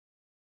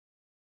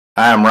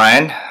Hi, I'm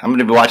Ryan. I'm going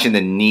to be watching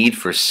the Need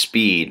for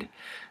Speed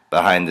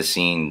behind the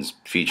scenes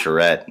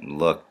featurette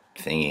look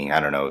thingy. I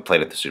don't know. It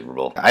played at the Super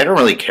Bowl. I don't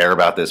really care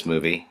about this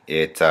movie.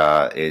 It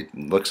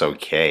looks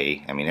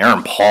okay. I mean,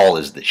 Aaron Paul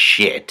is the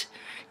shit.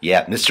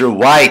 Yeah, Mr.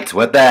 White,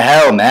 what the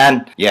hell,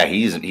 man? Yeah,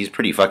 he's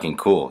pretty fucking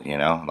cool, you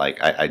know?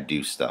 Like, I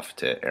do stuff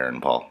to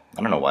Aaron Paul.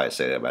 I don't know why I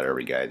say that about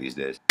every guy these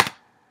days.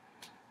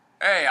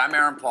 Hey, I'm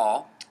Aaron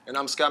Paul. And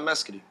I'm Scott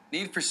Mescudi.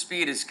 Need for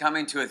Speed is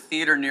coming to a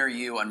theater near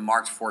you on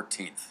March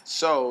 14th.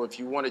 So, if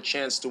you want a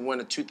chance to win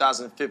a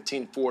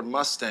 2015 Ford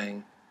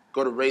Mustang,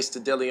 go to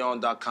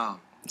racetodeleon.com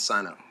and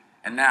sign up.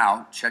 And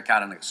now, check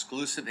out an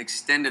exclusive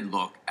extended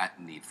look at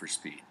Need for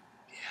Speed.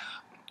 Yeah.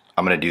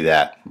 I'm going to do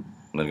that. I'm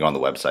going to go on the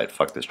website.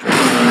 Fuck this trailer.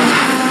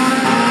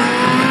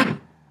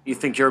 You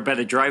think you're a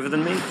better driver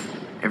than me?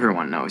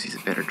 Everyone knows he's a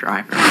better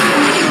driver.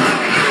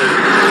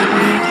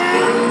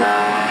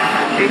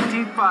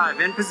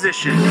 18-5 in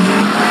position.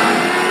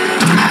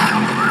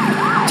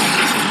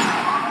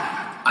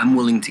 I'm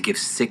willing to give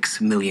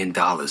 $6 million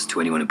to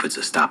anyone who puts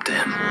a stop to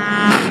him.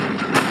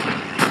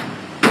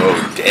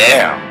 Oh,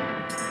 damn.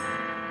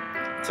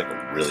 It's like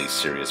a really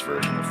serious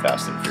version of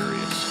Fast and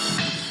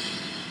Furious.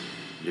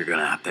 You're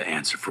gonna have to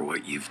answer for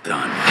what you've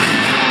done.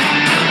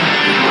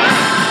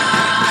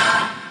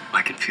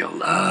 I can feel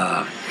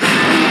love.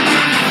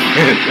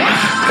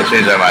 I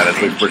changed my mind.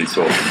 That looks pretty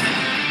cool.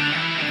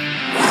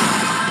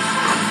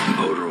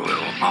 Motor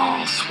oil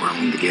all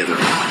swirling together.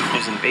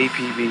 There's an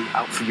APB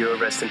out for your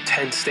arrest in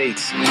 10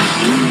 states. I'm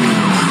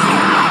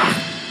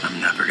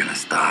never gonna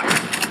stop.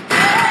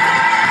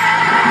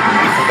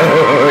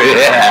 Oh,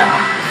 yeah.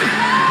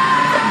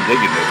 I'm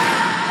digging this.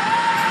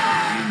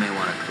 You may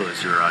want to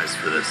close your eyes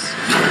for this.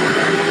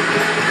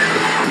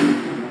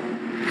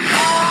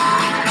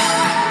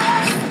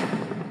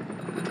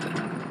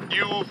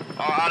 You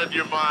are out of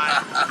your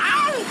mind.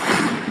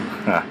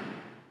 Huh.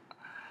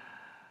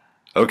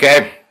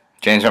 Okay,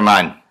 changed my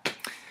mind.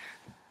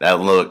 That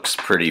looks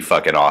pretty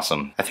fucking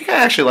awesome. I think I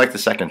actually like the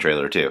second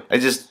trailer too.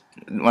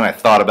 When I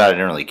thought about it, I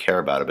didn't really care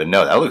about it. But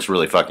no, that looks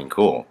really fucking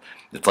cool.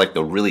 It's like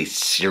the really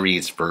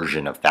serious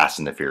version of Fast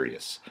and the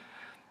Furious.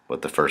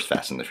 What the first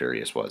Fast and the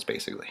Furious was,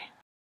 basically.